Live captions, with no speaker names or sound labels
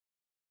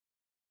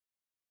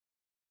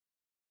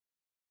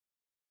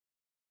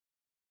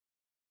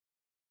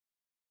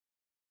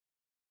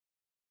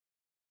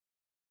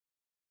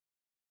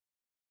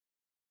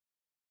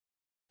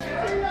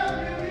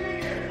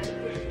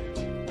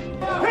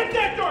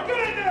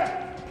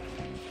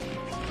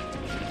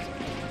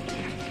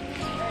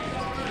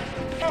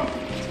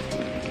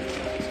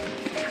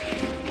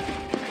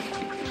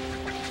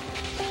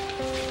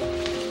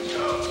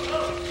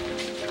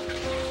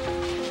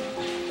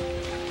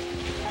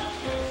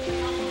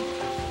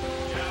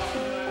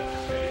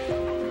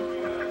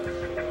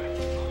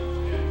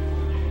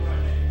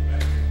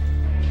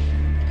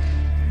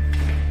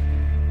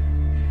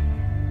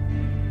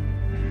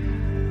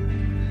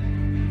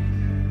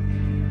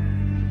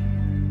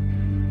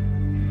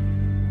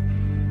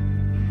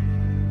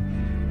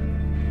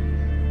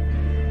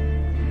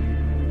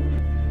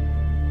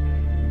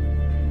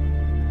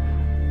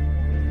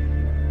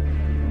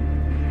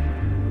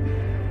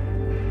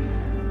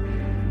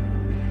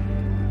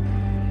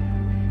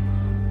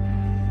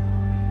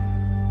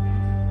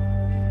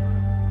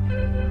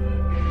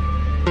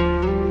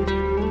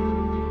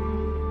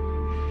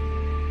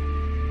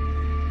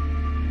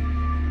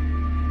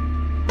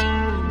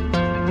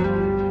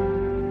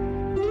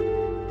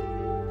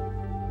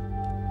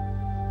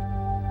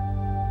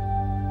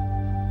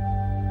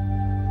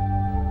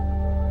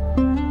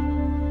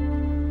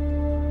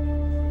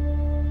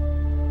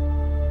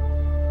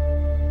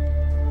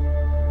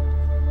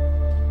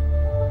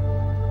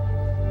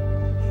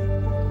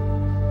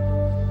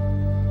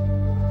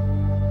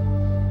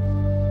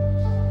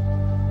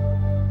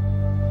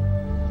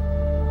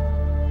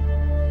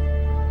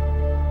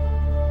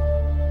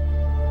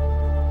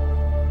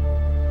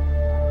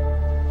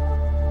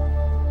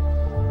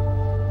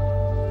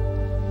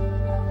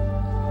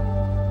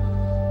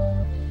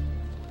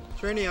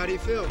Trini, how do you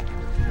feel?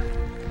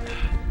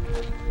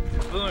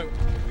 Feeling.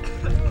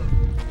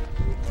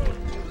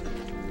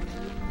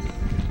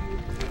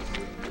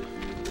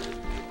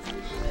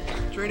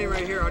 Trini,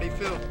 right here, how do you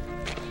feel?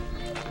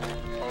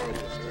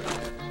 Horrible, sir.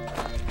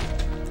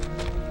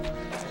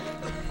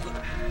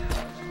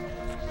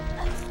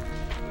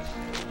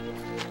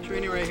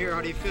 Trini, right here, how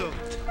do you feel?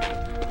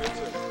 Good,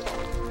 sir.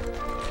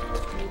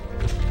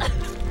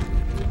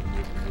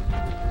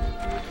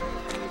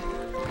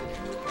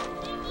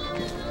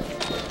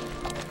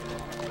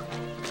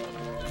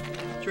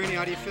 Trini,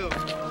 how do you feel?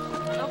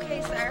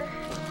 Okay, sir.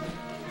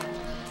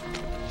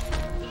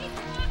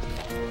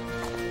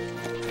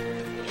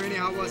 Trini,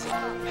 how was it?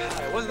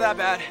 It wasn't that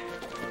bad.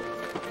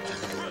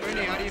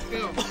 Trini, how do you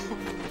feel?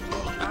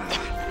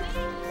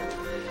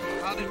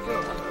 How did it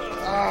feel?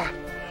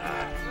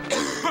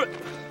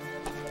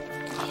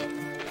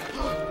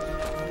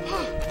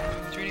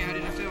 Trini, how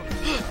did it feel?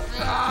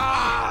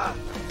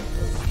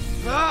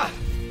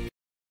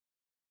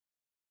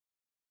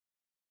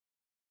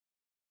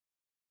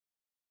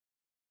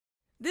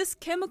 This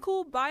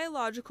chemical,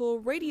 biological,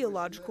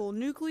 radiological,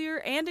 nuclear,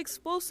 and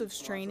explosives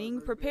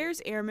training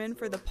prepares airmen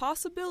for the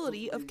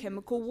possibility of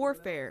chemical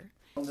warfare.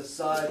 On the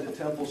side, the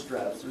temple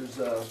straps, there's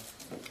a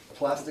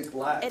plastic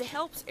latch. It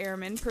helps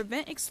airmen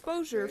prevent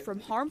exposure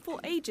from harmful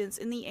agents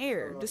in the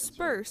air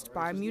dispersed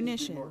by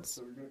munitions.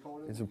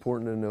 It's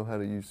important to know how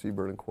to use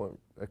seabird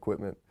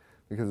equipment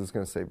because it's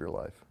going to save your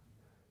life.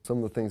 Some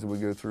of the things that we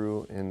go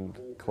through in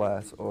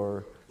class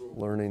are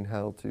learning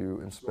how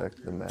to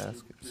inspect the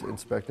mask,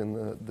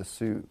 inspecting the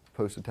suit,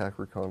 post-attack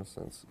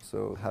reconnaissance,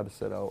 so how to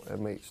set out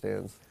M8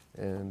 stands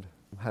and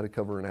how to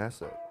cover an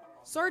asset.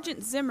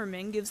 Sergeant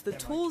Zimmerman gives the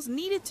tools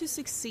needed to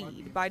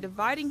succeed by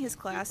dividing his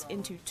class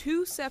into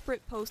 2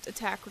 separate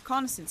post-attack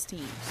reconnaissance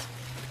teams.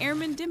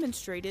 Airmen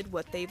demonstrated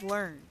what they've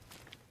learned.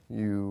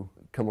 You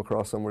come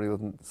across somebody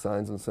with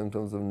signs and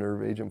symptoms of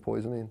nerve agent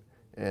poisoning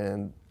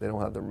and they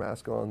don't have their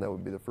mask on, that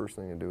would be the first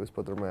thing to do is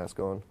put their mask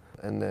on,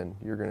 and then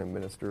you're going to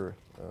administer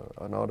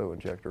an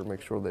auto-injector,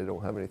 make sure they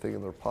don't have anything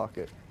in their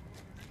pocket.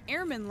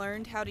 Airmen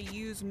learned how to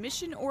use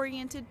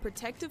mission-oriented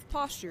protective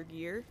posture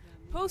gear,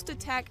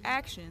 post-attack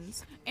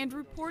actions, and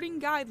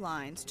reporting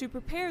guidelines to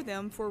prepare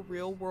them for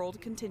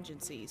real-world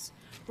contingencies.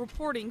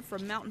 Reporting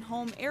from Mountain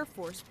Home Air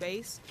Force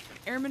Base,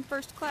 Airman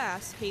First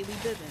Class Haley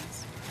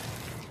Bivens.